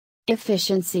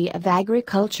Efficiency of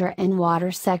Agriculture and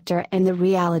Water Sector and the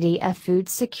Reality of Food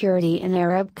Security in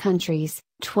Arab Countries,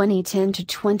 2010 to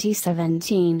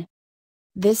 2017.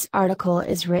 This article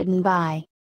is written by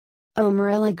Omar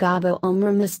Elagabo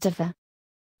Omar Mustafa.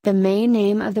 The main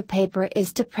aim of the paper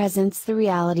is to present the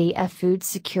reality of food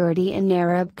security in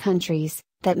Arab countries,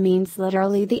 that means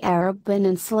literally the Arab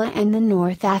Peninsula and the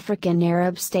North African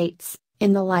Arab states,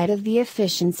 in the light of the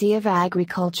efficiency of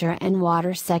agriculture and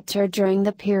water sector during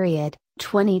the period,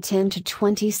 2010 to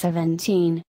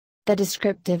 2017. The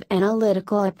descriptive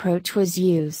analytical approach was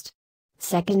used.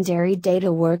 Secondary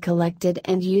data were collected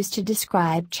and used to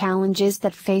describe challenges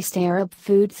that faced Arab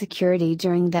food security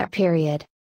during that period.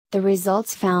 The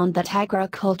results found that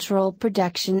agricultural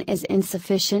production is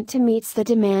insufficient to meet the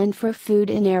demand for food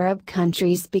in Arab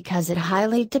countries because it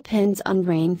highly depends on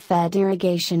rain-fed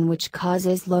irrigation, which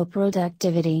causes low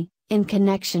productivity, in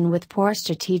connection with poor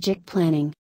strategic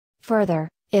planning. Further,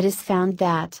 it is found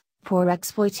that poor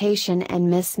exploitation and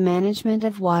mismanagement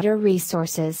of water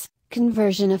resources,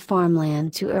 conversion of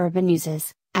farmland to urban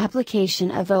uses,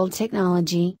 application of old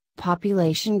technology,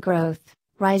 population growth,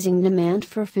 rising demand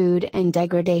for food and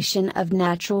degradation of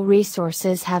natural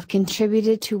resources have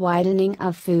contributed to widening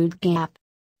of food gap.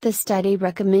 The study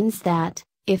recommends that,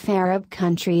 if Arab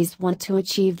countries want to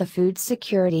achieve the food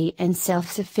security and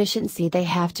self-sufficiency, they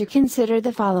have to consider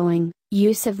the following: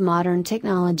 use of modern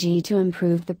technology to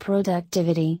improve the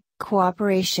productivity,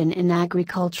 cooperation in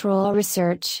agricultural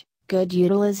research, good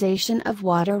utilization of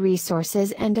water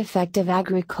resources, and effective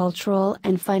agricultural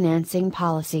and financing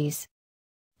policies.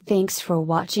 Thanks for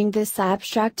watching this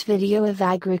abstract video of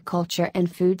Agriculture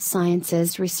and Food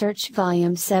Sciences Research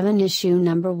Volume 7 Issue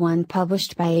Number 1,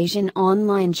 published by Asian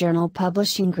Online Journal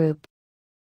Publishing Group.